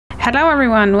Hello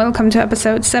everyone, welcome to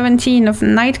episode 17 of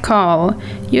Night Call.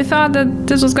 You thought that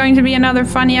this was going to be another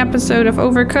funny episode of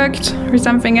Overcooked or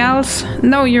something else?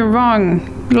 No, you're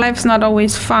wrong. Life's not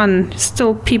always fun.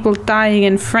 Still people dying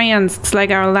in France. It's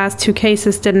like our last two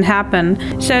cases didn't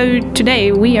happen. So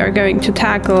today we are going to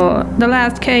tackle the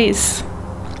last case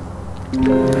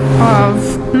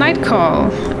of Night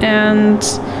Call. And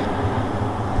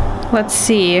let's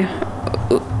see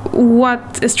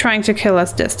what is trying to kill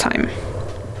us this time.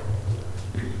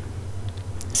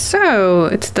 So,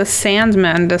 it's the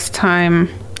Sandman this time.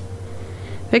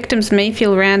 Victims may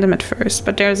feel random at first,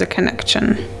 but there's a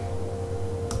connection.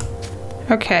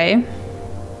 Okay.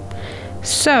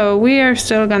 So, we are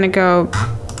still gonna go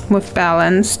with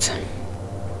balanced.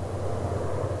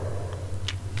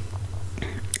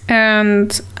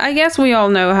 And I guess we all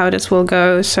know how this will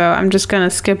go, so I'm just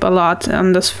gonna skip a lot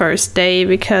on this first day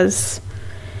because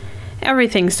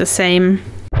everything's the same.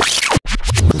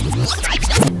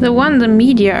 The one the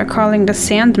media are calling the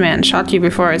Sandman shot you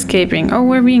before escaping. Oh,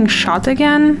 we're being shot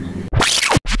again?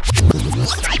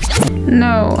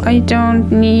 No, I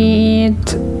don't need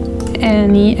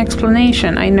any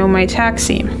explanation. I know my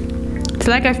taxi. It's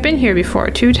like I've been here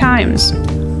before 2 times.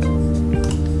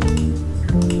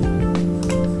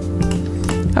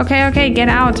 Okay, get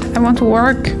out. I want to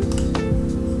work.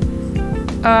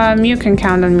 You can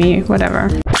count on me, whatever.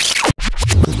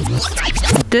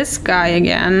 This guy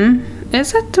again.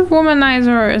 Is it the womanizer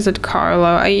or is it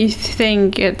Carlo? I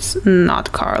think it's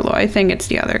not Carlo. I think it's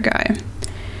the other guy.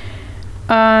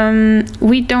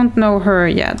 We don't know her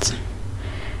yet.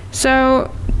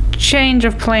 So, change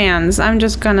of plans. I'm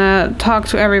just gonna talk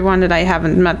to everyone that I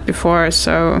haven't met before,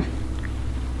 so...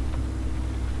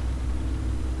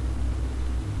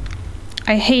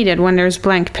 I hate it when there's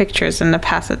blank pictures in the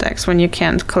Passadex when you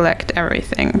can't collect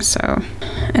everything, so...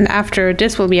 And after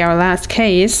this will be our last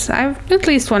case, I at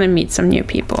least want to meet some new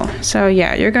people. So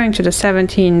yeah, you're going to the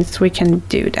 17th, we can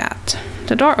do that.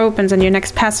 The door opens and your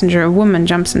next passenger, a woman,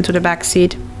 jumps into the back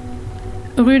seat.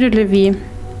 Rue de Lévis.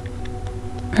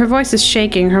 Her voice is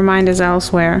shaking, her mind is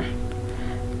elsewhere.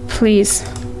 Please.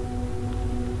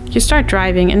 You start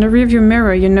driving. In the rearview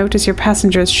mirror, you notice your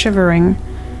passenger is shivering.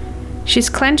 She's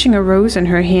clenching a rose in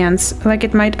her hands, like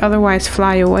it might otherwise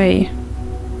fly away.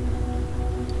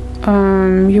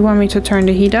 You want me to turn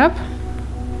the heat up?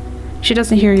 She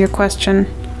doesn't hear your question.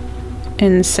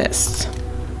 Insists.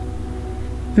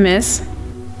 Miss?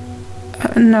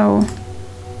 No.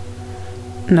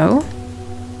 No?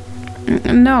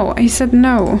 No, I said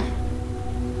no.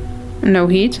 No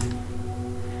heat?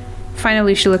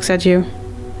 Finally, she looks at you.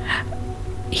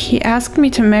 He asked me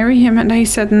to marry him and I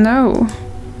said no.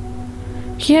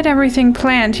 He had everything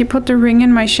planned. He put the ring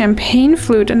in my champagne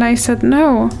flute and I said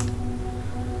no.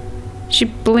 She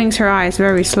blinks her eyes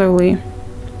very slowly.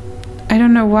 I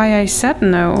don't know why I said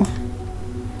no.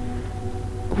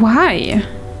 Why?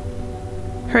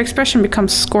 Her expression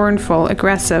becomes scornful,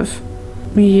 aggressive.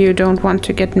 You don't want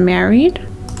to get married?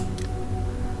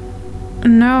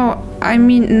 No, I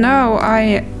mean, no,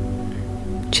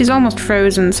 She's almost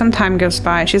frozen. Some time goes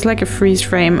by. She's like a freeze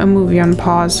frame, a movie on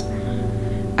pause.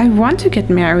 I want to get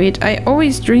married. I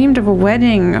always dreamed of a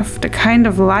wedding, of the kind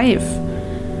of life.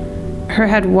 Her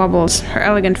head wobbles. Her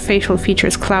elegant facial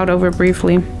features cloud over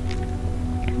briefly.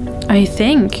 I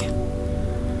think.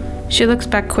 She looks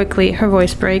back quickly. Her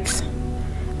voice breaks.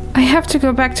 I have to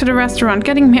go back to the restaurant.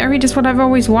 Getting married is what I've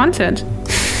always wanted.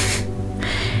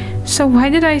 So why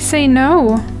did I say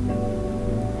no?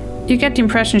 You get the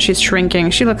impression she's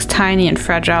shrinking. She looks tiny and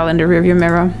fragile in the rearview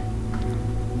mirror.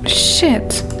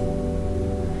 Shit.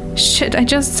 Shit, I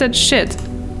just said shit.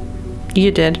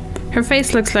 You did. Her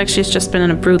face looks like she's just been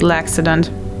in a brutal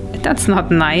accident. That's not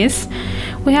nice.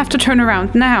 We have to turn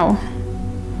around now.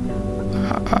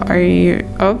 Are you...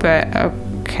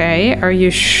 okay. Are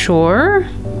you sure?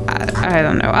 I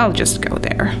don't know. I'll just go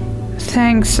there.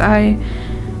 Thanks,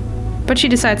 But she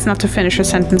decides not to finish her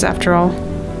sentence after all.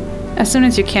 As soon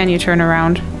as you can, you turn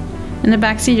around. In the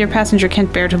backseat, your passenger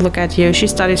can't bear to look at you. She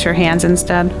studies her hands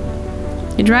instead.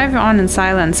 You drive on in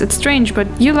silence. It's strange, but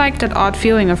you like that odd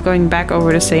feeling of going back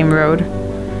over the same road.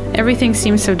 Everything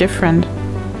seems so different.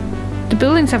 The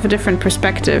buildings have a different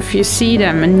perspective. You see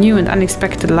them in new and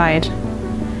unexpected light.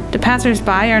 The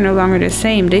passers-by are no longer the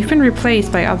same. They've been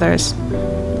replaced by others.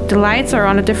 The lights are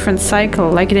on a different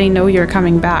cycle, like they know you're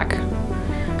coming back.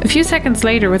 A few seconds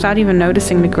later, without even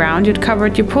noticing the ground you'd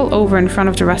covered, you pull over in front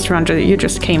of the restaurant that you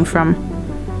just came from.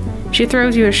 She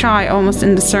throws you a shy, almost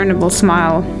indiscernible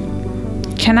smile.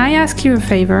 Can I ask you a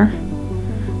favor?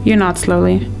 You nod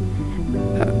slowly.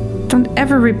 Don't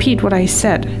ever repeat what I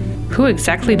said. Who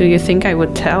exactly do you think I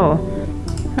would tell?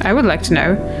 I would like to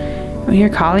know. Your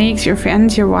colleagues, your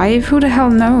friends, your wife, who the hell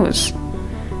knows?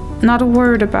 Not a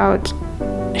word about...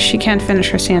 She can't finish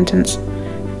her sentence.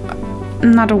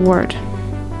 Not a word.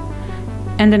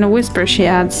 And in a whisper she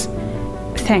adds,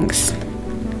 thanks.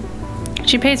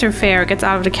 She pays her fare, gets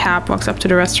out of the cab, walks up to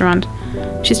the restaurant.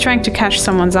 She's trying to catch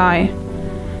someone's eye.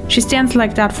 She stands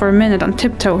like that for a minute on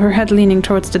tiptoe, her head leaning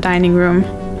towards the dining room.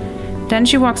 Then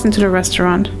she walks into the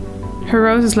restaurant. Her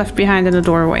rose is left behind in the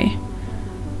doorway.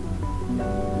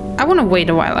 I want to wait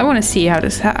a while. I want to see how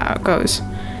this goes.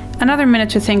 Another minute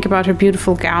to think about her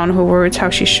beautiful gown, her words, how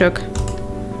she shook.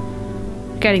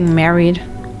 Getting married.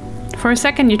 For a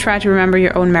second you try to remember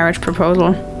your own marriage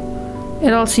proposal.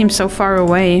 It all seems so far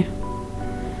away.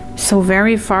 So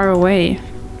very far away.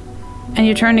 And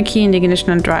you turn the key in the ignition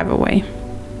and drive away.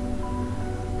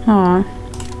 Aw.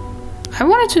 I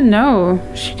wanted to know,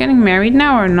 is she getting married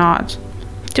now or not?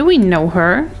 Do we know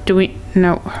her? Do we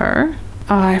know her?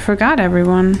 Oh, I forgot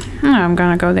everyone. Oh, I'm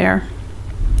gonna go there.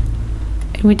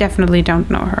 We definitely don't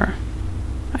know her.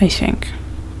 I think.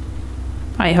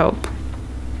 I hope.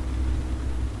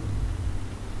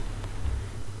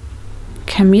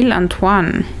 Camille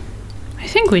Antoine. I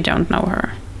think we don't know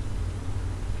her.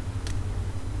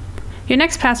 Your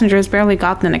next passenger has barely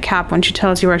gotten in a cab when she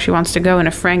tells you where she wants to go in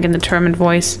a frank and determined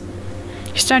voice.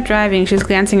 You start driving, she's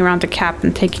glancing around the cab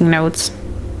and taking notes.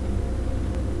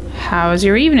 How's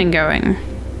your evening going?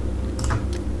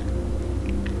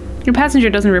 Your passenger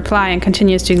doesn't reply and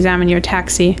continues to examine your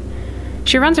taxi.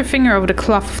 She runs her finger over the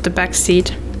cloth of the back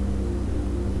seat.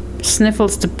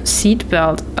 Sniffles the seat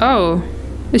belt. Oh,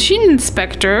 is she an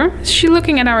inspector? Is she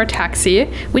looking at our taxi?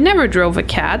 We never drove a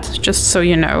cat, just so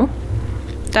you know.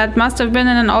 That must have been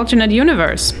in an alternate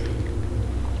universe.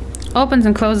 Opens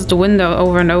and closes the window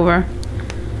over and over.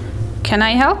 Can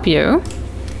I help you?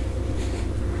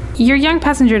 Your young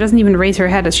passenger doesn't even raise her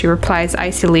head as she replies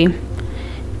icily.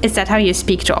 Is that how you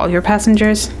speak to all your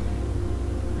passengers?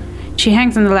 She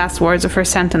hangs on the last words of her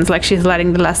sentence like she's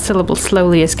letting the last syllable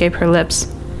slowly escape her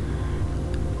lips.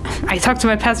 I talk to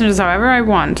my passengers however I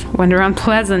want. When they're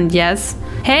unpleasant, yes.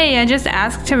 Hey, I just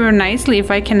asked her nicely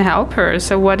if I can help her,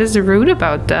 so what is rude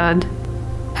about that?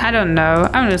 I don't know.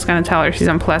 I'm just gonna tell her she's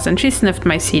unpleasant. She sniffed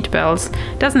my seatbelts.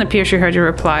 Doesn't appear she heard your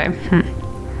reply.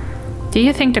 Do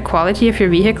you think the quality of your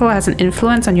vehicle has an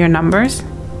influence on your numbers?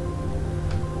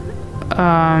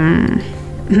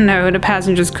 No, the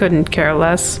passengers couldn't care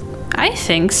less. I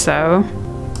think so.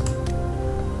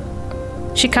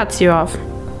 She cuts you off.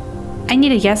 I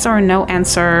need a yes or a no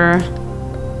answer.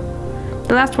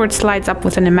 The last word slides up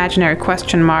with an imaginary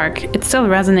question mark. It's still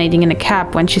resonating in the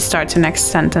cab when she starts her next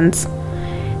sentence.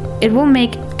 It will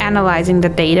make analyzing the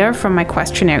data from my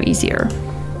questionnaire easier.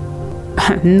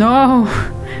 No!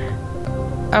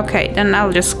 Okay, then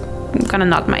I'm gonna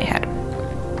nod my head.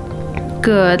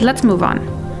 Good, let's move on.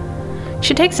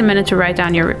 She takes a minute to write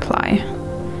down your reply.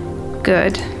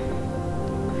 Good.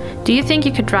 Do you think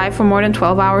you could drive for more than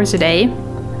 12 hours a day?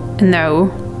 No.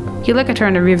 You look at her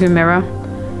in the rearview mirror.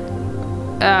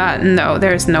 No,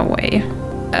 there's no way.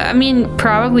 I mean,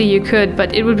 probably you could,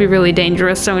 but it would be really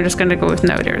dangerous, so I'm just gonna go with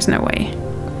no, there's no way.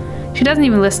 She doesn't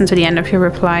even listen to the end of your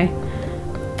reply.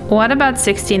 What about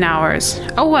 16 hours?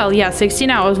 Oh well, yeah, 16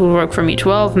 hours will work for me.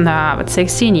 12, nah, but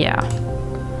 16, yeah.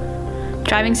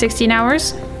 Driving 16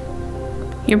 hours?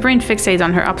 Your brain fixates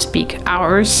on her upspeak.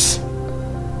 Hours.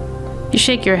 You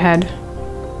shake your head.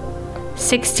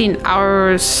 16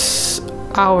 hours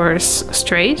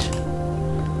straight?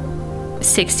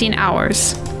 16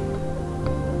 hours.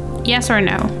 Yes or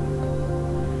no?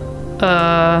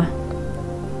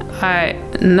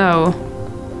 No.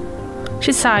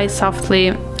 She sighs softly,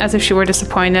 as if she were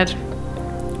disappointed.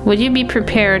 Would you be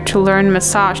prepared to learn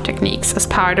massage techniques as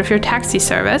part of your taxi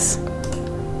service?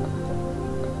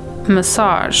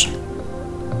 Massage.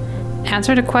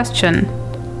 Answer the question.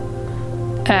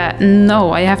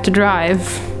 No, I have to drive.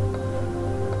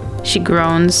 She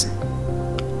groans.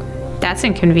 That's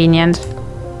inconvenient.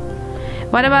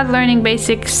 What about learning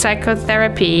basic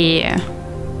psychotherapy?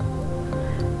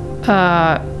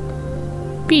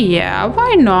 Yeah,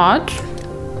 why not?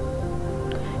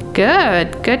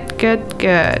 Good.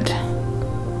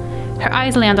 Her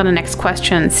eyes land on the next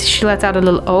question. She lets out a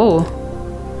little oh.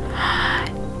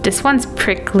 This one's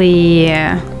prickly.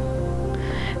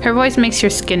 Her voice makes your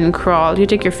skin crawl. You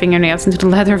dig your fingernails into the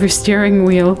leather of your steering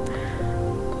wheel.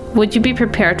 Would you be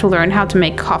prepared to learn how to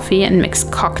make coffee and mix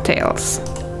cocktails?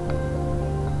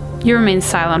 You remain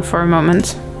silent for a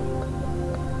moment.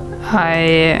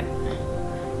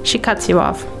 She cuts you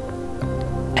off.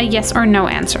 A yes or no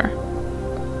answer.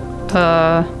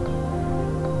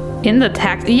 In the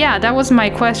taxi? Yeah, that was my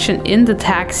question. In the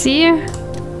taxi?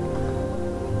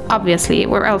 Obviously,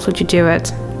 where else would you do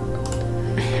it?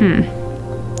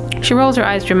 She rolls her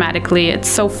eyes dramatically. It's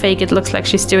so fake it looks like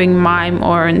she's doing mime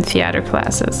or in theater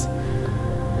classes.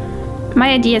 My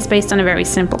idea is based on a very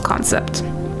simple concept.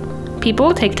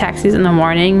 People take taxis in the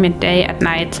morning, midday, at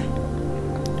night.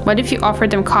 What if you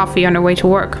offered them coffee on their way to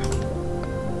work?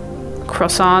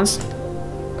 Croissants?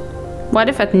 What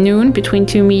if at noon, between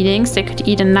two meetings, they could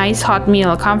eat a nice hot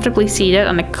meal comfortably seated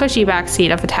on the cushy back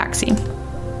seat of a taxi?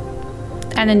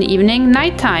 And in the evening,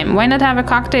 nighttime. Why not have a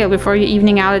cocktail before your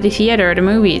evening out at the theater or the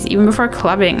movies, even before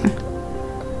clubbing?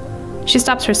 She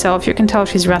stops herself. You can tell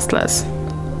she's restless.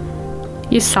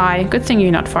 You sigh. Good thing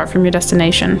you're not far from your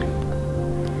destination.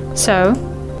 So?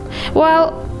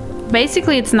 Well,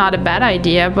 basically it's not a bad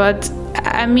idea, but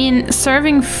I mean,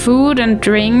 serving food and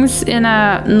drinks in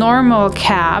a normal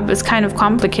cab is kind of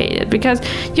complicated because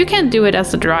you can't do it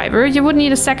as the driver. You would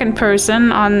need a second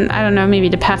person on, I don't know, maybe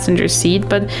the passenger seat,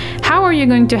 but how are you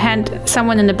going to hand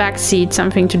someone in the back seat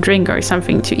something to drink or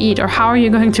something to eat? Or how are you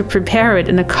going to prepare it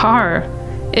in a car?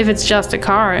 If it's just a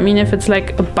car. I mean, if it's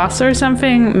like a bus or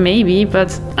something, maybe,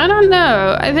 but I don't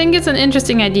know. I think it's an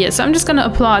interesting idea, so I'm just gonna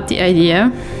applaud the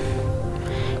idea.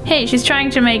 Hey, she's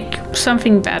trying to make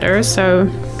something better, so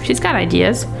she's got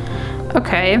ideas.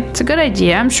 Okay, it's a good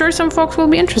idea. I'm sure some folks will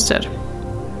be interested.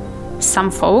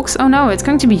 Some folks? Oh no, it's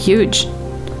going to be huge.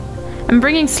 I'm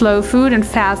bringing slow food and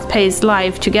fast-paced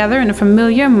life together in a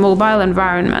familiar, mobile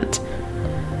environment.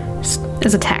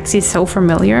 Is a taxi so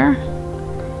familiar?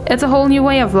 It's a whole new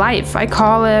way of life. I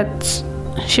call it...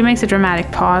 She makes a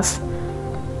dramatic pause.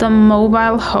 The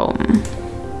mobile home.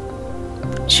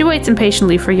 She waits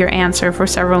impatiently for your answer for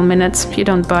several minutes. You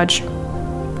don't budge.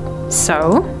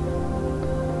 So?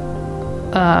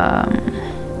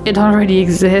 It already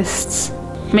exists.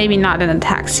 Maybe not in a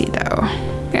taxi, though.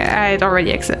 It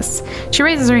already exists. She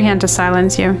raises her hand to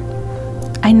silence you.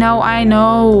 I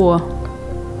know.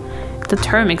 The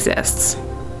term exists.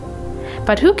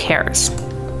 But who cares?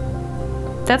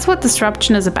 That's what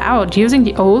disruption is about, using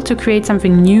the old to create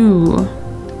something new.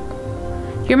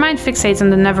 Your mind fixates on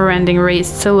the never-ending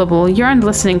raised syllable. You aren't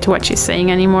listening to what she's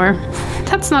saying anymore.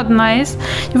 That's not nice.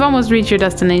 You've almost reached your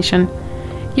destination.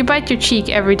 You bite your cheek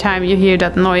every time you hear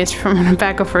that noise from the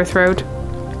back of her throat.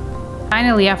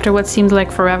 Finally, after what seemed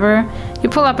like forever, you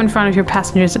pull up in front of your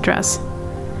passenger's address.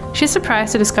 She's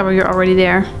surprised to discover you're already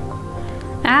there.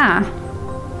 Ah,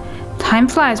 time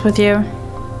flies with you.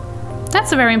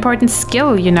 That's a very important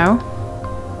skill, you know.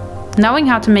 Knowing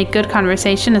how to make good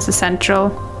conversation is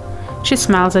essential. She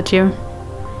smiles at you.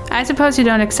 I suppose you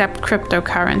don't accept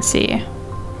cryptocurrency.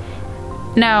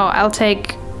 No, I'll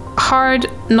take hard,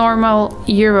 normal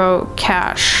euro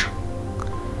cash.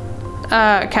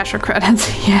 Cash or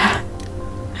credits, yeah.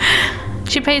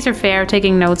 She pays her fare,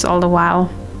 taking notes all the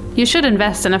while. You should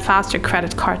invest in a faster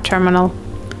credit card terminal.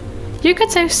 You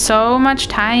could save so much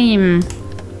time.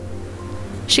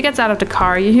 She gets out of the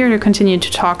car. You hear her continue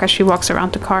to talk as she walks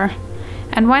around the car.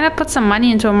 And why not put some money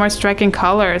into a more striking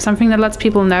color, something that lets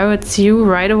people know it's you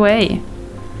right away?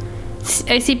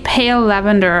 I see pale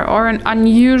lavender or an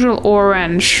unusual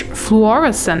orange,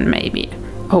 fluorescent maybe.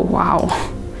 Oh wow.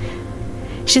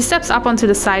 She steps up onto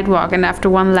the sidewalk and after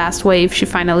one last wave, she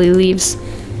finally leaves.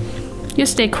 You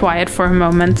stay quiet for a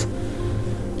moment.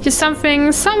 Something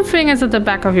is at the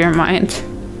back of your mind.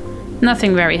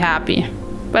 Nothing very happy,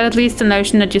 but at least the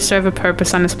notion that you serve a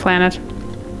purpose on this planet.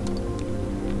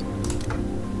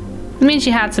 I mean,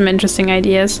 she had some interesting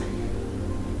ideas.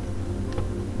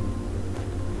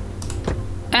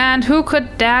 And who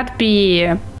could that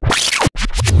be?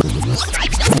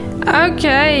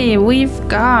 Okay, we've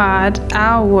got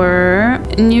our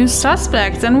new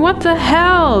suspect. And what the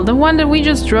hell? The one that we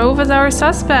just drove as our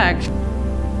suspect.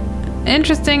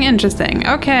 Interesting.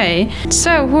 Okay,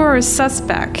 so who are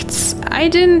suspects? I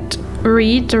didn't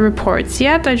read the reports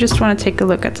yet. I just want to take a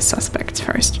look at the suspects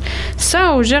first.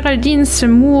 So, Geraldine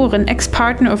Seymour, an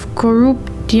ex-partner of Group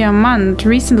Diamant,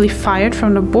 recently fired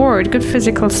from the board. Good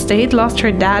physical state, lost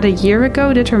her dad a year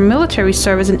ago, did her military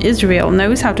service in Israel,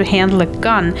 knows how to handle a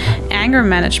gun, anger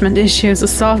management issues,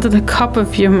 assaulted a cop a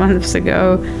few months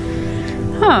ago.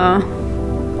 Huh.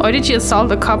 Or did she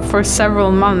assault a cop for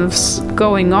several months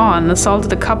going on?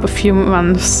 Assaulted a cop a few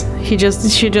months. She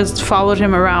just followed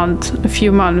him around a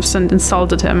few months and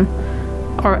insulted him.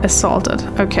 Or assaulted.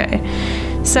 Okay.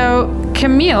 So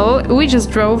Camille, we just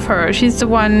drove her. She's the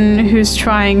one who's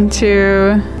trying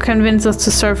to convince us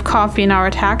to serve coffee in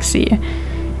our taxi.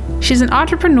 She's an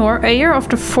entrepreneur, heir of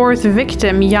the fourth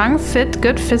victim, young, fit,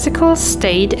 good physical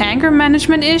state, anger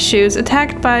management issues,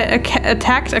 attacked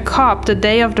a cop the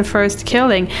day of the first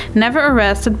killing, never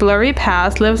arrested, blurry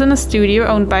past, lives in a studio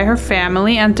owned by her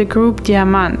family and the Group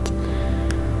Diamant.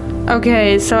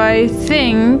 Okay, so I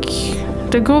think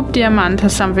the group Diamant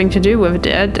has something to do with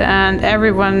it, and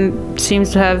everyone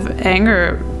seems to have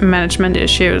anger management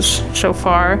issues so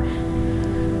far.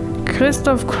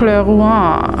 Christophe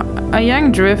Cleroy, a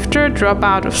young drifter, drop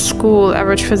out of school,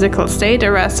 average physical state,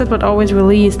 arrested but always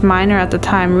released, minor at the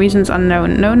time, reasons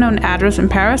unknown, no known address in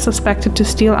Paris, suspected to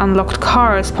steal unlocked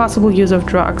cars, possible use of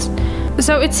drugs.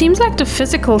 So it seems like the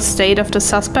physical state of the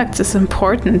suspects is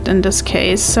important in this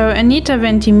case. So Anita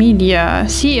Ventimiglia,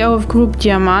 CEO of Group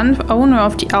Diamant, owner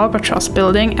of the Albatross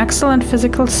building, excellent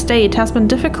physical state, has been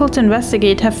difficult to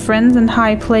investigate, have friends in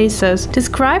high places,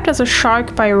 described as a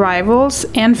shark by rivals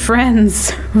and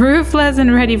friends, ruthless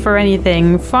and ready for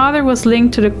anything. Father was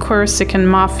linked to the Corsican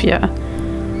mafia.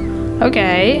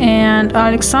 Okay, and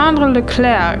Alexandre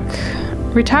Leclerc,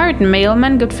 retired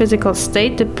mailman, good physical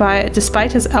state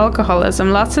despite his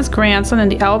alcoholism, lost his grandson in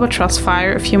the Albatross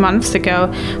fire a few months ago,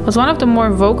 was one of the more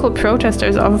vocal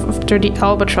protesters after the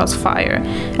Albatross fire.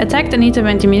 Attacked Anita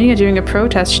Ventimiglia during a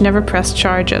protest, she never pressed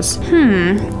charges.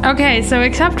 Okay, so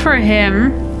except for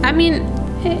him, I mean,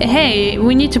 hey,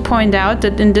 we need to point out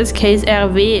that in this case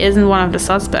Hervé isn't one of the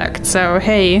suspects, so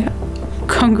hey,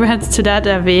 congrats to that,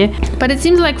 Hervé. But it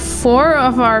seems like 4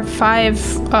 of our 5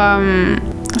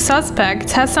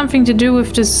 suspects has something to do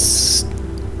with this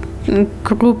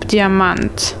Group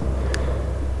Diamant.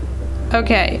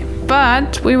 Okay,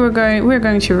 but we're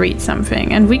going to read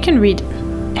something, and we can read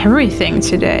everything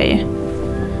today.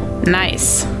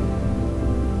 Nice.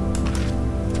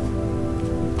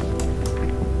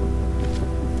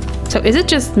 So is it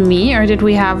just me, or did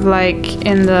we have, like,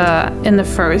 in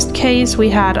the first case we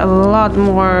had a lot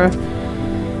more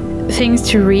things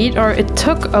to read, or it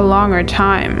took a longer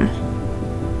time?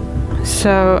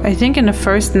 So I think in the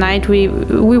first night we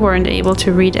weren't able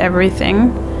to read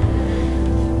everything.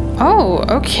 Oh,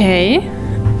 okay.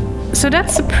 So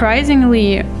that's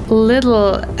surprisingly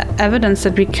little evidence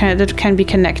that can be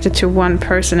connected to one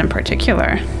person in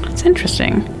particular. It's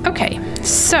interesting. Okay,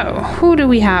 so who do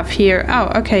we have here?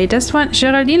 Oh, okay, this one.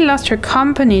 Geraldine lost her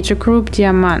company to Group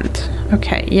Diamant.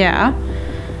 Okay, yeah.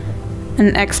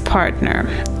 An ex-partner.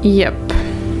 Yep.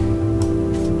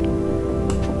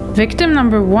 Victim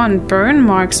number 1, burn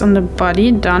marks on the body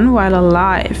done while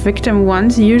alive. Victim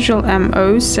 1's usual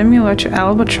MO similar to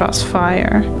Albatross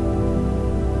fire.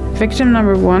 Victim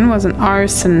number 1 was an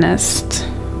arsonist.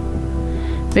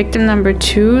 Victim number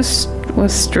 2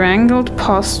 was strangled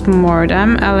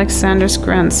post-mortem. Alexander's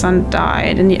grandson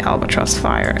died in the Albatross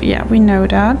fire. Yeah, we know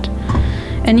that.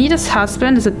 Anita's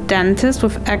husband is a dentist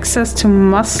with access to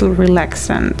muscle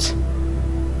relaxant.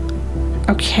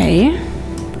 Okay.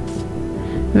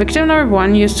 Victim number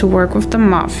 1 used to work with the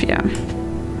mafia.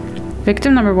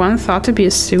 Victim number 1 thought to be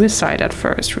a suicide at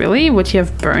first. Really? Would he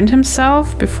have burned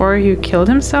himself before he killed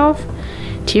himself?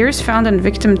 Tears found in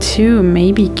victim 2,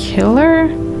 maybe killer?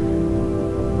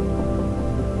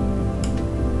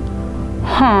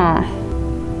 Huh.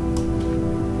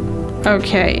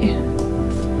 Okay.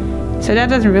 So that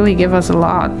doesn't really give us a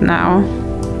lot now.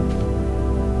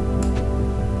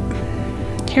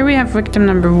 Here we have victim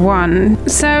number 1.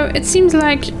 So it seems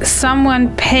like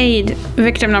someone paid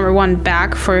victim number 1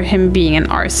 back for him being an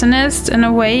arsonist in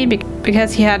a way,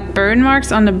 because he had burn marks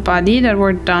on the body that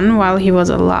were done while he was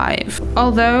alive.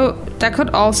 Although that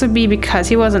could also be because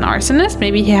he was an arsonist.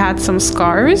 Maybe he had some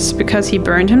scars because he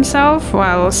burned himself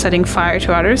while setting fire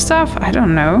to other stuff. I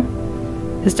don't know.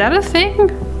 Is that a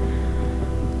thing?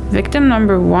 Victim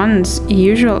number 1's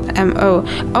usual MO.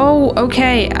 Oh,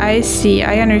 okay, I see.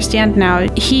 I understand now.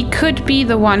 He could be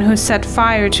the one who set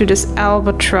fire to this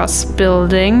Albatross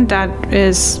building that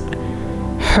is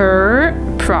her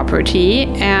property,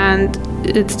 and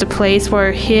it's the place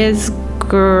where his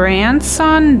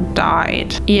grandson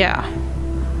died. Yeah.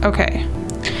 Okay.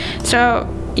 So,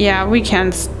 yeah, we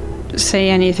can't say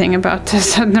anything about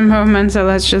this at the moment, so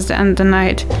let's just end the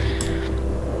night.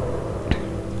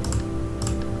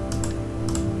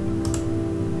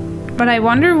 But I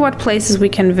wonder what places we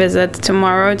can visit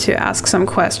tomorrow to ask some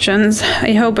questions.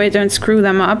 I hope I don't screw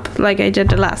them up like I did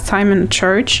the last time in the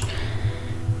church.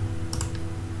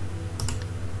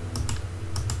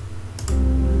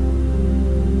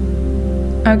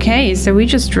 Okay, so we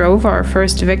just drove our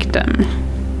first victim.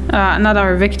 Not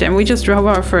our victim, we just drove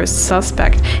our first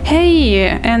suspect. Hey,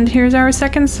 and here's our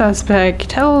second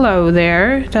suspect. Hello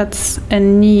there. That's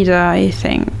Anita, I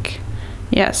think.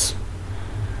 Yes.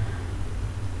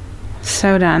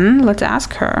 So then, let's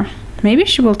ask her. Maybe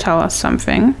she will tell us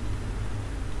something.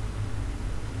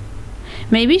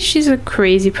 Maybe she's a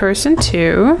crazy person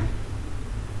too.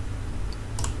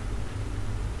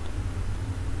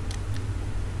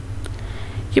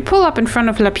 You pull up in front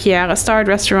of La Pierre, a starred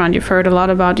restaurant you've heard a lot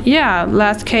about. Yeah,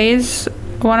 last case,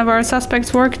 one of our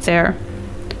suspects worked there.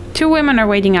 Two women are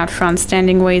waiting out front,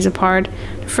 standing ways apart.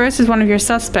 The first is one of your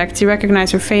suspects. You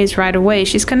recognize her face right away.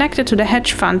 She's connected to the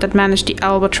hedge fund that managed the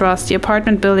Albatross, the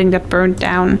apartment building that burned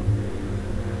down.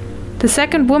 The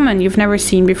second woman you've never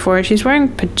seen before. She's wearing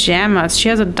pajamas. She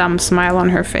has a dumb smile on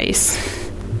her face.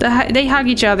 They hug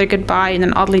each other goodbye in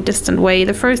an oddly distant way.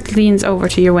 The first leans over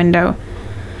to your window.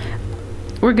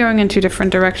 We're going in two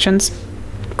different directions.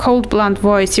 Cold, blunt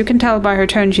voice. You can tell by her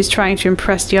tone she's trying to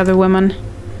impress the other woman.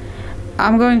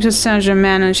 I'm going to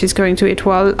Saint-Germain and she's going to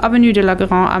Étoile, Avenue de la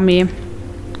Grande Armée.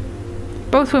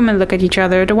 Both women look at each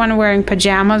other. The one wearing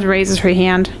pajamas raises her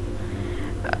hand.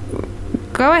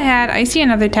 Go ahead, I see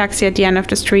another taxi at the end of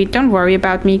the street. Don't worry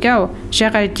about me, go.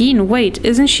 Geraldine, wait,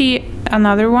 isn't she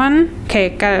another one? Okay,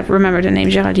 gotta remember the name,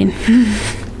 Geraldine.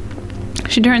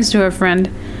 She turns to her friend.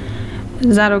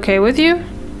 Is that okay with you?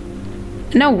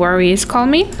 No worries, call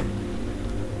me?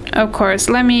 Of course,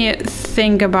 let me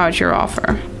think about your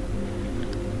offer.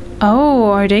 Oh,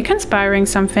 are they conspiring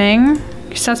something?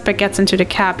 Your suspect gets into the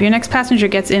cab. Your next passenger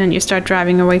gets in and you start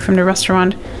driving away from the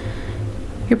restaurant.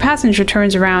 Your passenger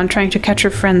turns around, trying to catch her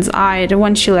friend's eye, the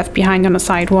one she left behind on the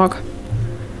sidewalk.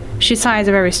 She sighs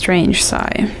a very strange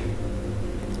sigh.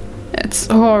 It's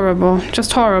horrible,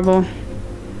 just horrible.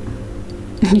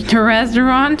 The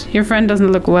restaurant? Your friend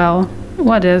doesn't look well.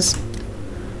 What is?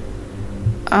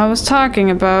 I was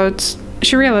talking about...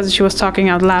 She realizes she was talking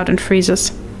out loud and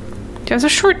freezes. There's a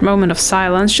short moment of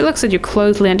silence. She looks at you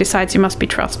closely and decides you must be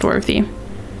trustworthy.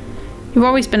 You've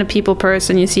always been a people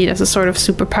person. You see it as a sort of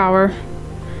superpower.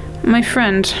 My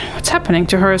friend, what's happening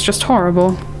to her is just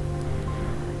horrible.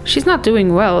 She's not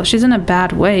doing well. She's in a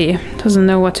bad way. Doesn't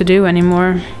know what to do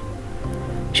anymore.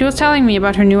 She was telling me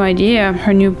about her new idea,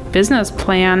 her new business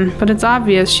plan, but it's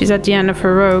obvious she's at the end of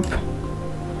her rope.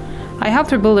 I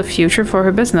helped her build a future for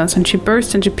her business, and she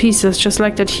burst into pieces just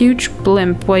like that huge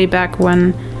blimp way back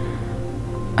when.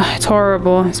 It's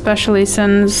horrible, especially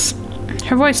since...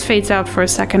 Her voice fades out for a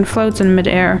second, floats in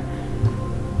midair.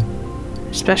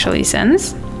 Especially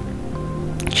since?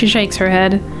 She shakes her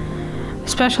head.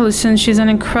 Especially since she's an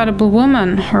incredible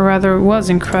woman, or rather was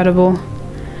incredible.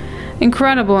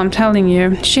 Incredible, I'm telling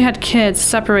you. She had kids,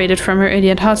 separated from her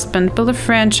idiot husband, built a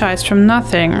franchise from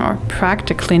nothing, or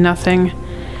practically nothing.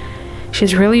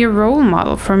 She's really a role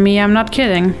model for me, I'm not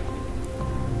kidding.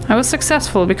 I was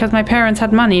successful because my parents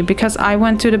had money, because I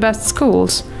went to the best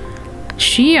schools.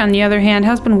 She, on the other hand,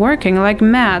 has been working like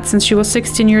mad since she was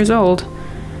 16 years old.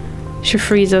 She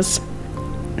freezes.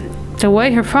 The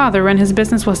way her father ran his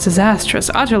business was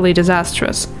disastrous, utterly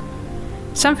disastrous.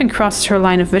 Something crosses her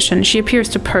line of vision. She appears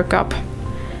to perk up.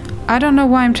 I don't know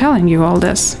why I'm telling you all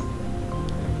this.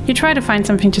 You try to find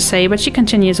something to say, but she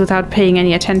continues without paying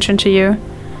any attention to you.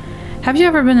 Have you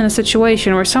ever been in a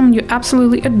situation where someone you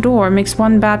absolutely adore makes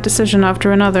one bad decision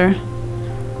after another?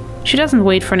 She doesn't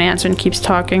wait for an answer and keeps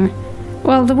talking.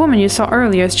 Well, the woman you saw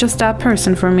earlier is just that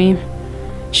person for me.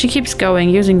 She keeps going,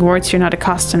 using words you're not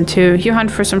accustomed to. You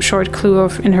hunt for some short clue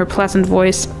in her pleasant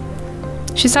voice.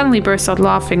 She suddenly bursts out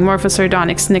laughing, more of a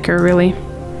sardonic snicker, really.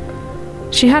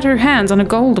 She had her hands on a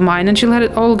gold mine and she let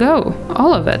it all go.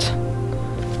 All of it.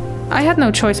 I had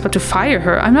no choice but to fire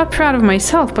her. I'm not proud of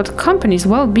myself, but the company's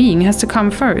well-being has to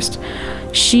come first.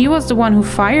 She was the one who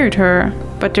fired her,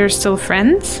 but they're still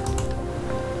friends?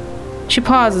 She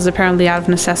pauses, apparently out of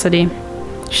necessity.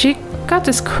 She got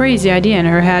this crazy idea in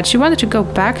her head. She wanted to go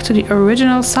back to the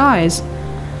original size.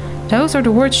 Those are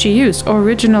the words she used,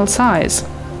 original size.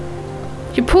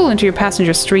 You pull into your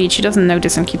passenger street. She doesn't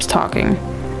notice and keeps talking.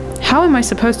 How am I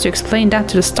supposed to explain that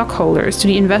to the stockholders, to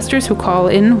the investors who call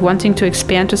in wanting to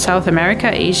expand to South America,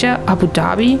 Asia, Abu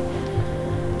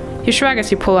Dhabi? You shrug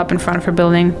as you pull up in front of her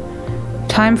building.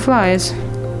 Time flies.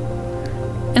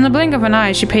 In the blink of an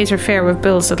eye, she pays her fare with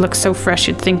bills that look so fresh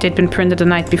you'd think they'd been printed the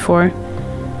night before.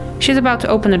 She's about to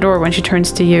open the door when she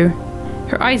turns to you.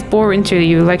 Her eyes bore into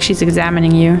you like she's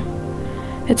examining you.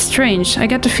 It's strange. I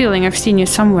get the feeling I've seen you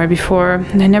somewhere before,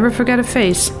 and I never forget a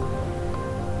face.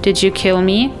 Did you kill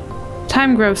me?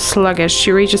 Time grows sluggish.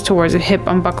 She reaches towards a hip,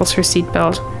 unbuckles her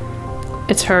seatbelt.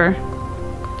 It's her.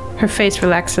 Her face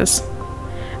relaxes.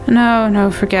 No,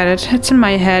 forget it. It's in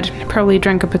my head. I probably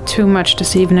drank a bit too much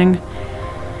this evening.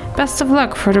 Best of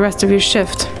luck for the rest of your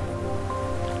shift.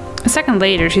 A second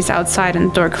later, she's outside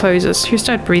and the door closes. You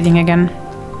start breathing again.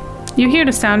 You hear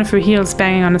the sound of her heels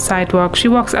banging on the sidewalk. She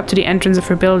walks up to the entrance of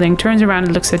her building, turns around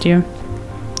and looks at you.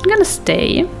 You gonna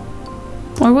stay?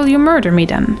 Or will you murder me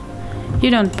then? You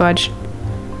don't budge.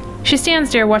 She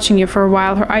stands there watching you for a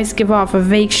while. Her eyes give off a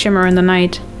vague shimmer in the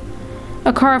night.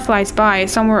 A car flies by.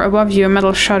 Somewhere above you a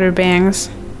metal shutter bangs.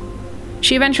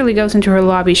 She eventually goes into her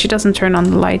lobby. She doesn't turn on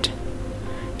the light.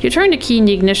 You turn the key in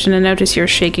the ignition and notice you're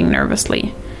shaking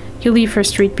nervously. You leave her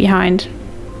street behind.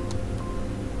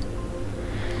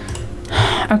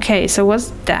 Okay, so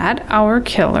was that our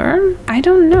killer? I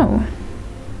don't know.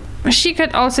 She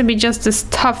could also be just this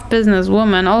tough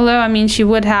businesswoman, although, I mean, she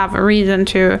would have a reason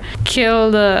to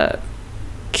kill the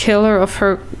killer of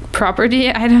her property.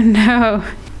 I don't know.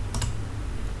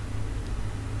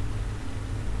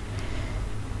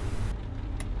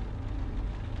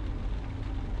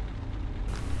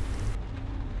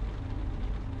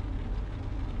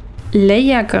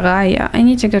 Leia Graya. I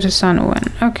need to go to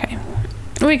Sunwin. Okay.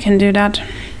 We can do that.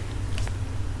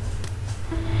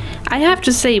 I have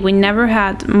to say, we never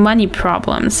had money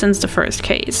problems since the first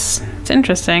case. It's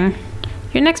interesting.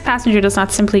 Your next passenger does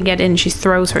not simply get in, she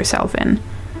throws herself in.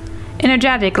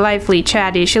 Energetic, lively,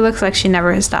 chatty, she looks like she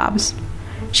never stops.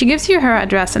 She gives you her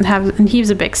address and heaves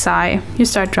a big sigh. You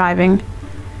start driving.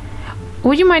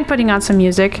 Would you mind putting on some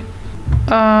music?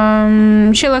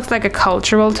 She looks like a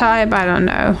cultural type, I don't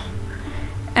know.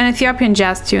 An Ethiopian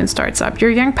jazz tune starts up. Your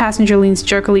young passenger leans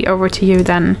jerkily over to you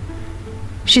then.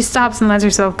 She stops and lets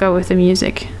herself go with the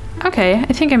music. Okay,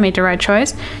 I think I made the right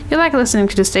choice. You like listening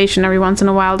to the station every once in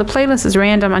a while. The playlist is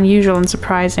random, unusual, and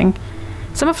surprising.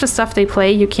 Some of the stuff they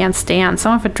play you can't stand.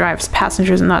 Some of it drives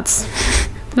passengers nuts.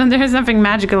 There's nothing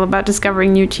magical about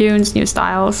discovering new tunes, new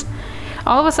styles.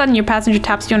 All of a sudden, your passenger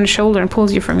taps you on the shoulder and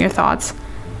pulls you from your thoughts.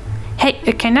 Hey,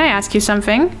 can I ask you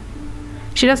something?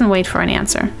 She doesn't wait for an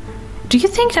answer. Do you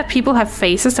think that people have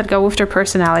faces that go with their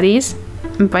personalities?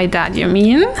 By that you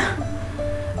mean?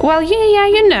 Well, yeah,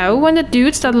 you know, when the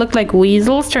dudes that look like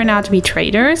weasels turn out to be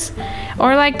traitors.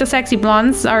 Or like the sexy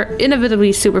blondes are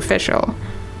inevitably superficial.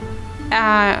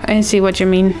 I see what you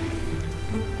mean.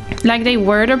 Like they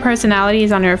wear their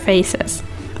personalities on their faces.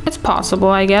 It's possible,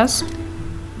 I guess.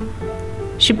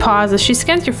 She pauses. She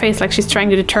scans your face like she's trying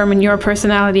to determine your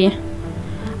personality.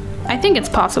 I think it's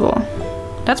possible.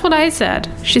 That's what I said.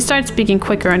 She starts speaking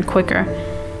quicker and quicker.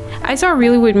 I saw a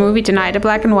really weird movie tonight, a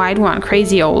black and white one,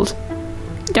 crazy old.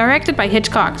 Directed by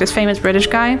Hitchcock, this famous British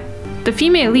guy. The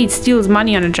female lead steals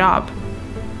money on a job.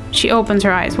 She opens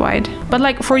her eyes wide. But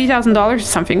like $40,000 or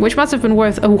something, which must have been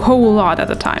worth a whole lot at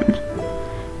the time.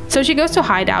 So she goes to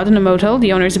hide out in a motel.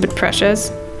 The owner's a bit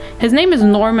precious. His name is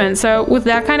Norman, so with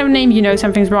that kind of name you know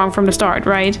something's wrong from the start,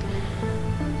 right?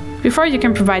 Before you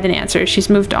can provide an answer, she's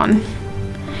moved on.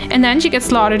 And then she gets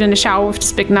slaughtered in the shower with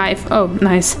this big knife. Oh,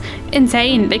 nice.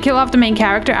 Insane. They kill off the main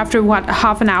character after, what,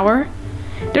 half an hour?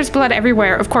 There's blood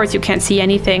everywhere. Of course you can't see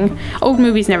anything. Old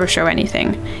movies never show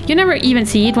anything. You never even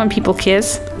see it when people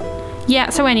kiss. Yeah,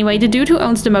 so anyway, the dude who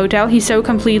owns the motel, he so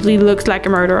completely looks like a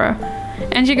murderer.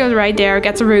 And she goes right there,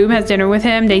 gets a room, has dinner with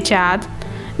him, they chat.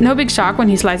 No big shock when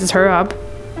he slices her up.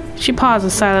 She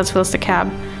pauses, silence fills the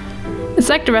cab. It's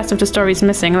like the rest of the story's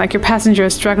missing, like your passenger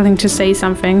is struggling to say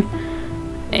something.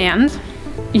 And?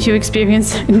 You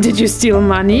experience... Did you steal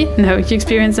money? No, you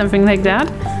experienced something like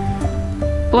that?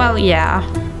 Well, yeah.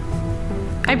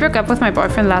 I broke up with my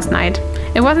boyfriend last night.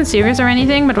 It wasn't serious or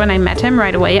anything, but when I met him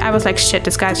right away, I was like, shit,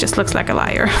 this guy just looks like a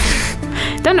liar.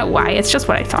 Don't know why, it's just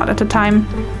what I thought at the time.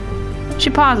 She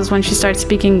pauses when she starts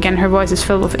speaking again, her voice is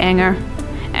filled with anger.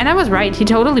 And I was right, he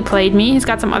totally played me. He's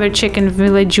got some other chick in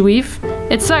Village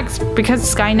Juif. It sucks, because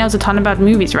this guy knows a ton about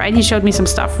movies, right? He showed me some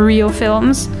stuff, real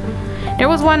films. There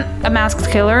was one, a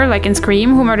masked killer, like in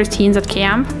Scream, who murders teens at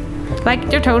camp. Like,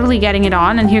 they're totally getting it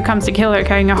on, and here comes the killer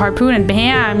carrying a harpoon, and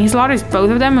bam! He slaughters both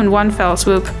of them in one fell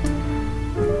swoop.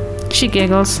 She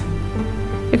giggles.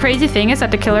 The crazy thing is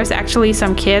that the killer's actually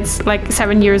some kids, like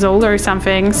 7 years old or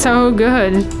something. So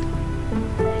good.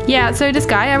 Yeah, so this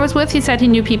guy I was with, he said he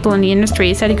knew people in the industry.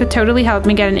 He said he could totally help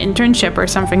me get an internship or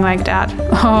something like that.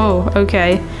 Oh,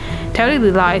 okay.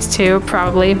 Totally lies too,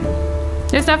 probably.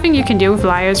 There's nothing you can do with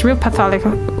liars, real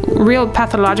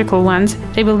pathological ones.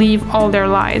 They believe all their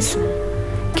lies.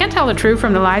 Can't tell the truth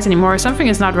from the lies anymore. Something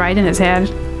is not right in his head.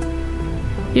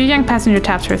 Your young passenger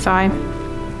taps her thigh.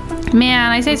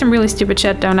 Man, I say some really stupid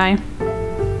shit, don't I?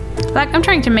 Like, I'm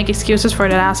trying to make excuses for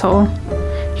that asshole.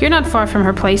 You're not far from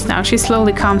her place now. She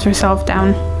slowly calms herself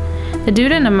down. The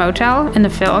dude in the motel, in the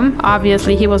film,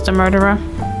 obviously he was the murderer.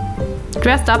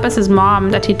 Dressed up as his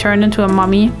mom that he turned into a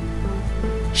mummy.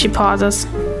 She pauses.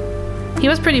 He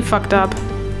was pretty fucked up.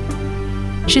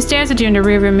 She stares at you in the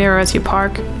rearview mirror as you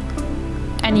park.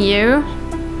 And you?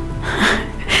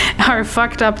 Are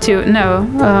fucked up too. No,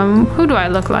 who do I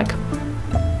look like?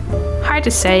 Hard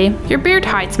to say. Your beard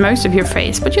hides most of your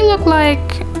face, but you look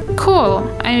like...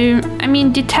 cool. I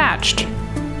mean detached.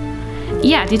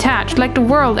 Yeah, detached. Like the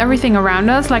world, everything around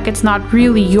us, like it's not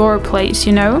really your place,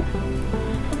 you know?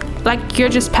 Like you're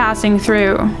just passing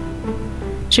through.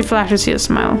 She flashes you a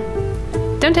smile.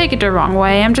 Don't take it the wrong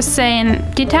way, I'm just saying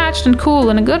detached and cool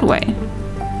in a good way.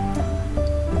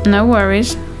 No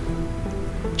worries.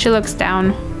 She looks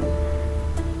down.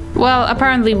 Well,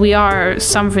 apparently we are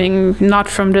something not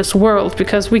from this world,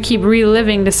 because we keep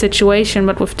reliving the situation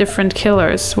but with different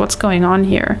killers. What's going on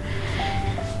here?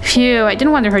 Phew, I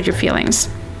didn't want to hurt your feelings.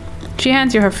 She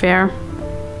hands you her fare.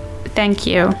 Thank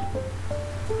you.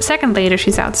 A second later,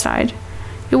 she's outside.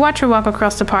 You watch her walk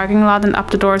across the parking lot and up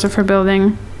the doors of her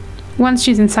building. Once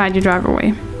she's inside, you drive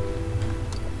away.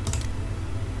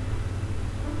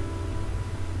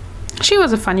 She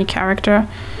was a funny character.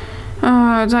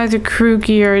 Oh, it's either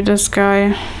Krookie or this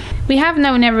guy. We have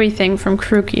known everything from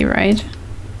Krookie, right?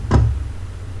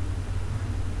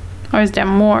 Or is there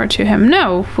more to him?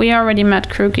 No, we already met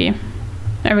Krookie.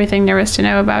 Everything there is to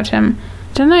know about him.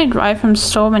 Didn't I drive him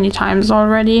so many times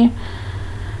already?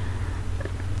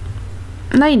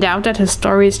 And I doubt that his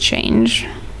stories change.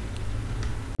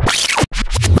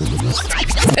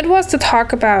 It was to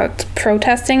talk about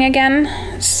protesting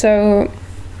again, so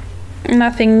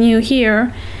nothing new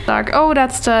here. Like, oh,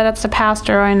 that's the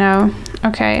pastor, I know.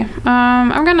 Okay,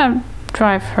 I'm gonna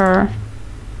drive her.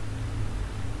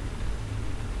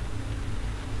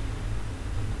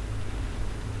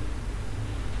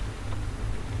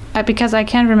 Because I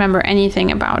can't remember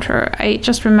anything about her. I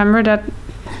just remember that...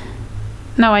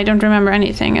 No, I don't remember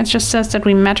anything. It just says that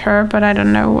we met her, but I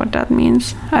don't know what that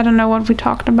means. I don't know what we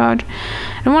talked about.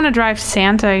 I don't want to drive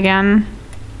Santa again.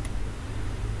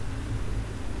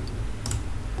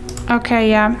 Okay,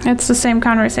 yeah, it's the same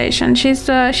conversation. She's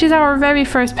our very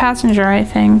first passenger, I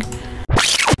think.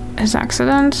 His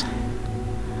accident?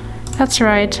 That's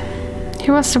right. He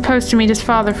was supposed to meet his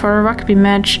father for a rugby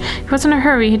match. He was in a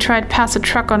hurry. He tried past a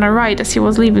truck on the right as he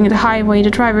was leaving the highway. The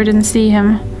driver didn't see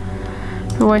him.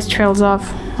 The voice trails off.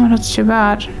 Oh, that's too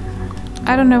bad.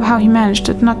 I don't know how he managed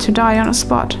it, not to die on the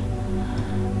spot.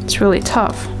 It's really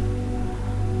tough.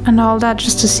 And all that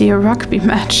just to see a rugby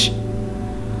match.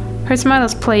 Her smile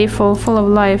is playful, full of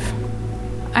life.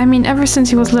 I mean, ever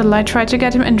since he was little, I tried to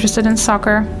get him interested in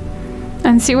soccer.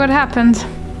 And see what happened.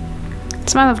 The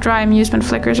smile of dry amusement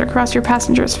flickers across your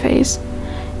passenger's face.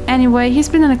 Anyway, he's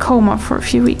been in a coma for a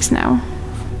few weeks now.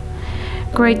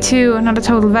 Grade 2, not a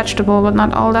total vegetable, but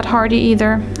not all that hardy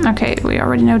either. Okay, we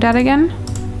already know that again.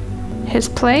 His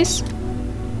place?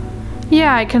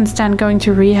 Yeah, I couldn't stand going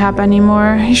to rehab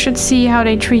anymore. You should see how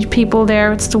they treat people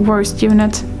there. It's the worst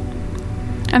unit.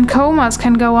 And comas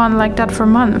can go on like that for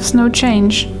months, no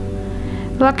change.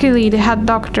 Luckily, the head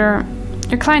doctor...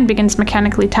 Your client begins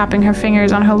mechanically tapping her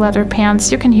fingers on her leather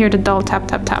pants. You can hear the dull tap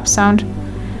tap tap sound.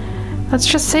 Let's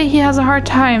just say he has a hard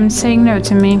time saying no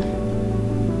to me.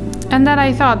 And that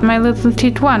I thought my little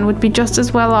Titouan would be just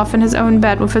as well off in his own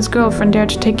bed with his girlfriend there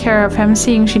to take care of him,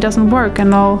 seeing she doesn't work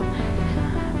and all.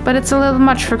 But it's a little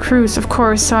much for Cruz, of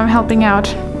course, so I'm helping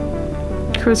out.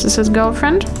 Cruz is his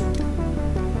girlfriend?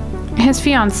 His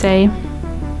fiancée.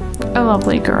 A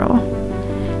lovely girl.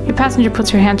 Your passenger puts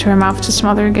her hand to her mouth to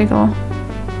smother a giggle.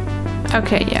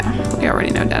 Okay, yeah, we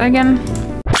already know that again.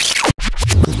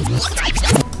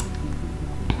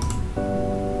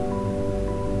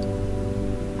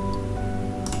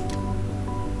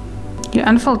 You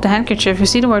unfold the handkerchief, you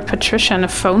see the word Patricia and a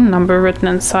phone number written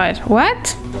inside.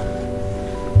 What?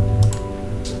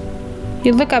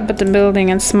 You look up at the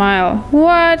building and smile.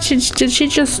 What? Did she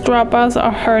just drop us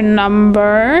her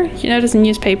number? You notice a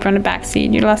newspaper on the back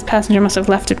seat. Your last passenger must have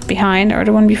left it behind, or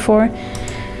the one before.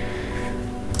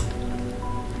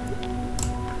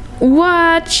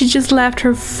 What? She just left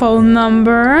her phone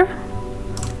number?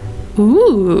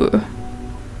 Ooh.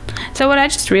 So what I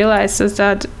just realized is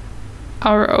that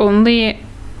our only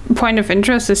point of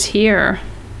interest is here.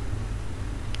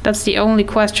 That's the only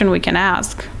question we can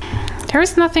ask.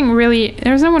 There's no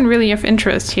one really of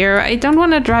interest here. I don't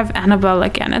want to drive Annabelle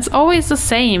again. It's always the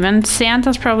same, and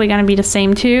Santa's probably gonna be the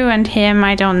same too, and him,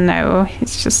 I don't know.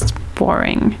 It's just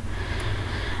boring.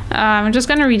 I'm just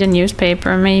gonna read a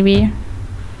newspaper, maybe.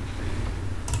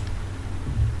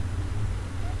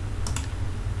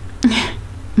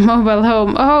 Mobile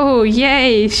home. Oh,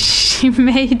 yay! She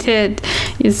made it!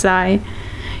 You sigh.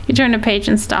 You turn the page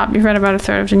and stop. You've read about a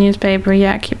third of the newspaper.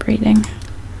 Yeah, keep reading.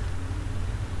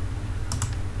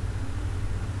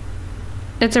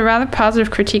 It's a rather positive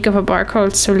critique of a bar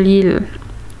called Solil.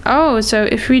 Oh, so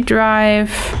if we drive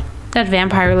that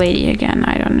vampire lady again,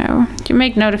 I don't know. You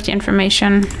make note of the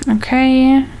information.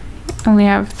 Okay. Only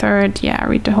have third. Yeah,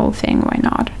 read the whole thing. Why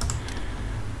not?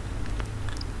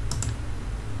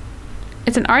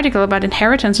 It's an article about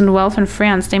inheritance and wealth in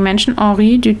France. They mention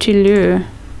Henri du Tillieu.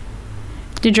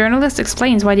 The journalist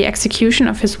explains why the execution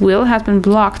of his will has been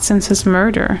blocked since his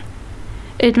murder.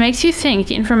 It makes you think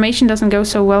the information doesn't go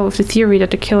so well with the theory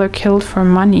that the killer killed for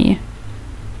money.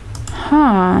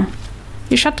 Huh.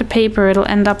 You shut the paper, it'll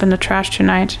end up in the trash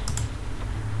tonight.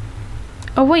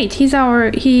 Oh wait, he's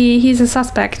a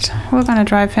suspect. We're gonna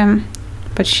drive him.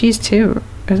 But she's too,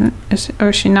 or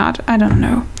is she not? I don't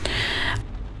know.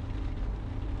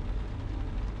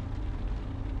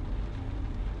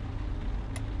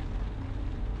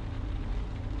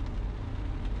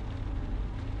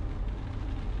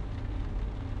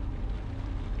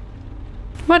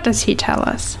 What does he tell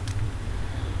us?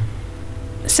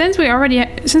 Since we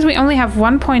only have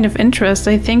one point of interest,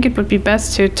 I think it would be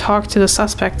best to talk to the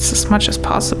suspects as much as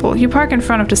possible. You park in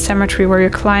front of the cemetery where your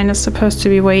client is supposed to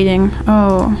be waiting.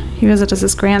 Oh, he visits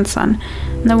his grandson.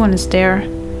 No one is there.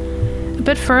 A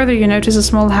bit further, you notice a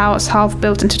small house half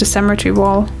built into the cemetery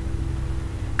wall.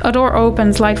 A door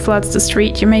opens, light floods the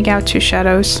street. You make out two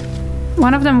shadows.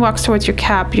 One of them walks towards your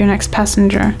cab, your next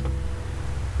passenger.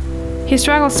 He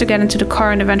struggles to get into the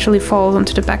car and eventually falls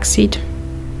onto the back seat.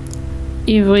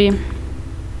 Ivry.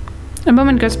 A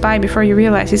moment goes by before you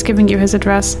realize he's giving you his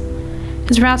address.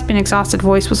 His raspy and exhausted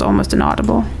voice was almost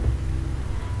inaudible.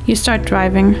 You start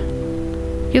driving.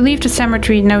 You leave the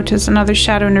cemetery and notice another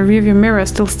shadow in the rearview mirror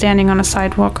still standing on a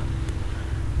sidewalk.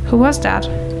 Who was that?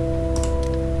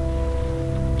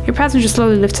 Your passenger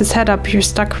slowly lifts his head up, you're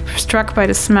struck by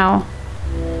the smell.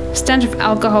 The stench of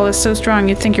alcohol is so strong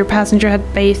you'd think your passenger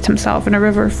had bathed himself in a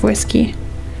river of whiskey.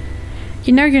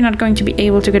 You know you're not going to be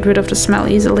able to get rid of the smell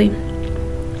easily.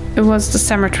 It was the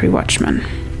cemetery watchman.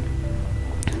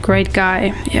 Great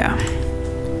guy, yeah.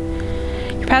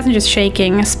 Your passenger's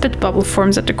shaking, a spit bubble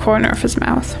forms at the corner of his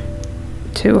mouth.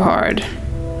 Too hard.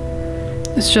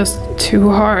 It's just too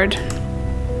hard.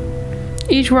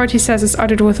 Each word he says is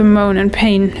uttered with a moan and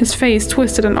pain. His face,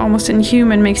 twisted and almost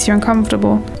inhuman, makes you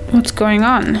uncomfortable. What's going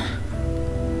on?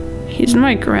 He's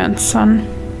my grandson.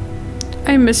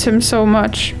 I miss him so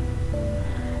much.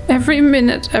 Every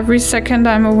minute, every second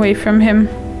I'm away from him.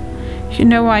 You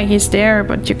know why he's there,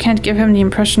 but you can't give him the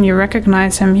impression you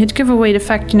recognize him. You'd give away the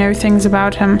fact you know things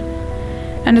about him.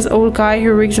 And this old guy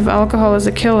who reeks of alcohol is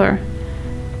a killer.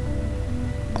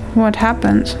 What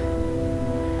happened?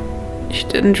 You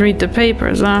didn't read the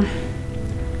papers, huh?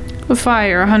 A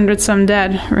fire, 100 some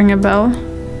dead. Ring a bell?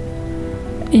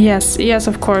 Yes,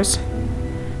 of course.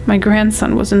 My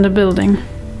grandson was in the building.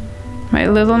 My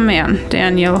little man,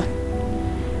 Daniel.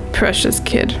 Precious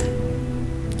kid.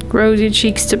 Rosy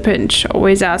cheeks to pinch,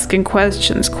 always asking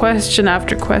questions, question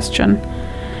after question.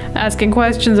 Asking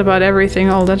questions about everything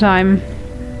all the time.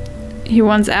 He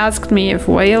once asked me if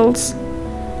whales...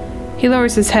 He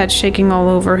lowers his head, shaking all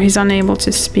over. He's unable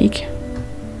to speak.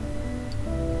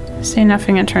 Say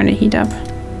nothing and turn the heat up.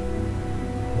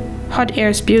 Hot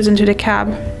air spews into the cab.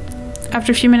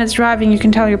 After a few minutes driving, you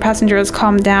can tell your passenger has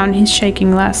calmed down. He's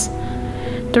shaking less.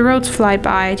 The roads fly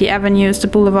by, the avenues, the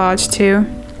boulevards too.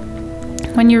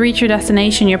 When you reach your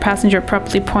destination, your passenger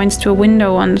abruptly points to a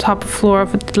window on the top floor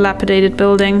of a dilapidated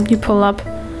building. You pull up.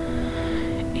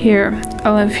 Here,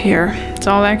 I live here. It's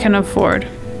all I can afford.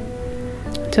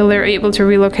 Till they're able to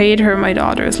relocate her, my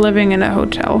daughter is living in a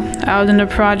hotel, out in the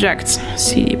projects.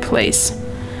 Seedy place.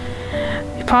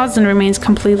 He pauses and remains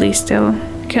completely still.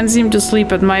 Can't seem to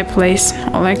sleep at my place.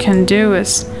 All I can do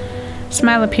is... A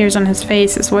smile appears on his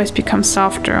face, his voice becomes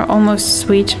softer, almost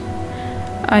sweet.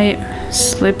 I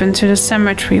slip into the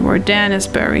cemetery where Dan is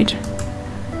buried.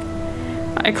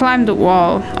 I climb the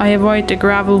wall. I avoid the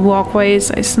gravel walkways.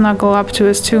 I snuggle up to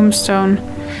his tombstone.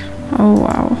 Oh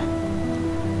wow.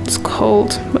 It's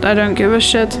cold, but I don't give a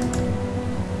shit.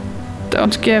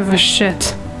 Don't give a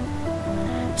shit.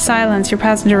 Silence, your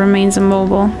passenger remains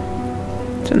immobile.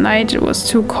 Tonight it was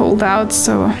too cold out,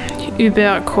 so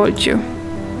Uber called you.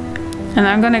 And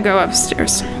I'm gonna go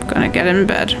upstairs. I'm gonna get in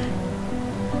bed.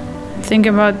 Think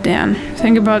about Dan.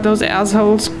 Think about those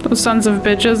assholes. Those sons of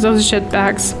bitches. Those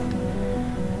shitbags.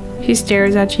 He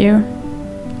stares at you.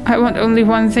 I want only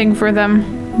one thing for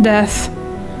them. Death.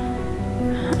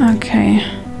 Okay.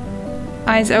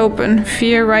 Eyes open.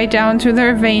 Fear right down to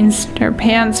their veins. Their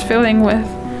pants filling with...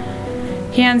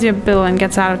 He hands you a bill and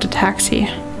gets out of the taxi.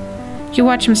 You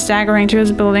watch him staggering to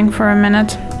his building for a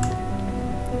minute.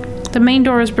 The main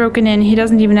door is broken in. He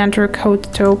doesn't even enter a code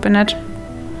to open it.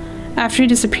 After he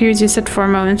disappears, you sit for a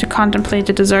moment to contemplate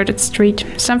the deserted street.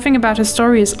 Something about his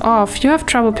story is off. You have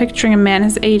trouble picturing a man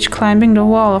his age climbing the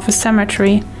wall of a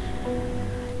cemetery.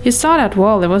 You saw that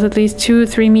wall. It was at least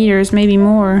 2-3 meters, maybe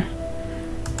more.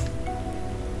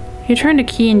 You turn the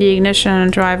key in the ignition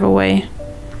and drive away.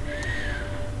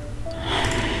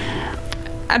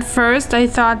 At first, I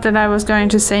thought that I was going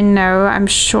to say no, I'm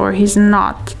sure he's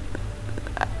not.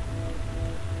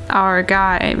 our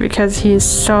guy because he's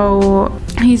so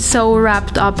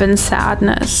wrapped up in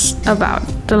sadness about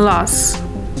the loss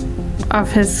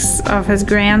of his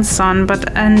grandson.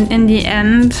 But in the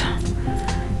end,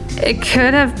 it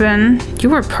could have been. You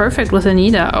were perfect with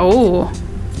Anita. Oh,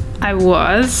 I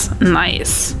was?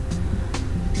 Nice.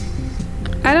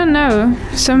 I don't know.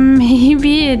 So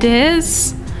maybe it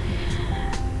is.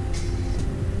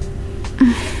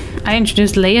 I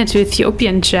introduced Leia to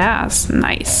Ethiopian jazz.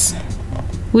 Nice.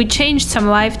 We changed some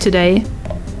life today.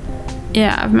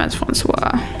 Yeah, I've met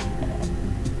Francois.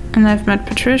 And I've met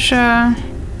Patricia.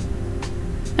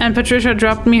 And Patricia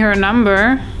dropped me her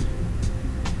number.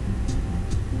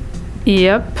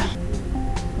 Yep.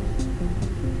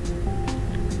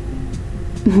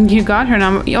 You got her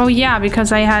number. Oh yeah,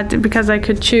 because I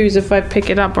could choose if I pick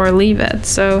it up or leave it.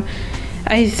 So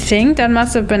I think that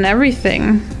must have been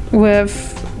everything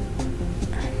with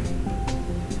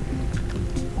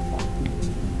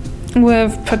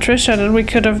Patricia that we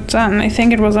could have done. I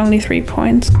think it was only 3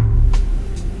 points.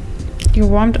 You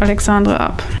warmed Alexandra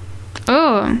up.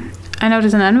 Oh, I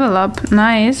noticed an envelope.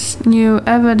 Nice. New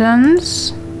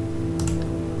evidence.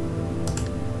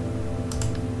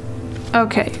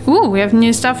 Okay. Ooh, we have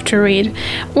new stuff to read.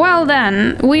 Well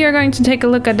then, we are going to take a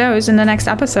look at those in the next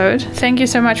episode. Thank you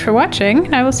so much for watching,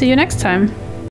 and I will see you next time.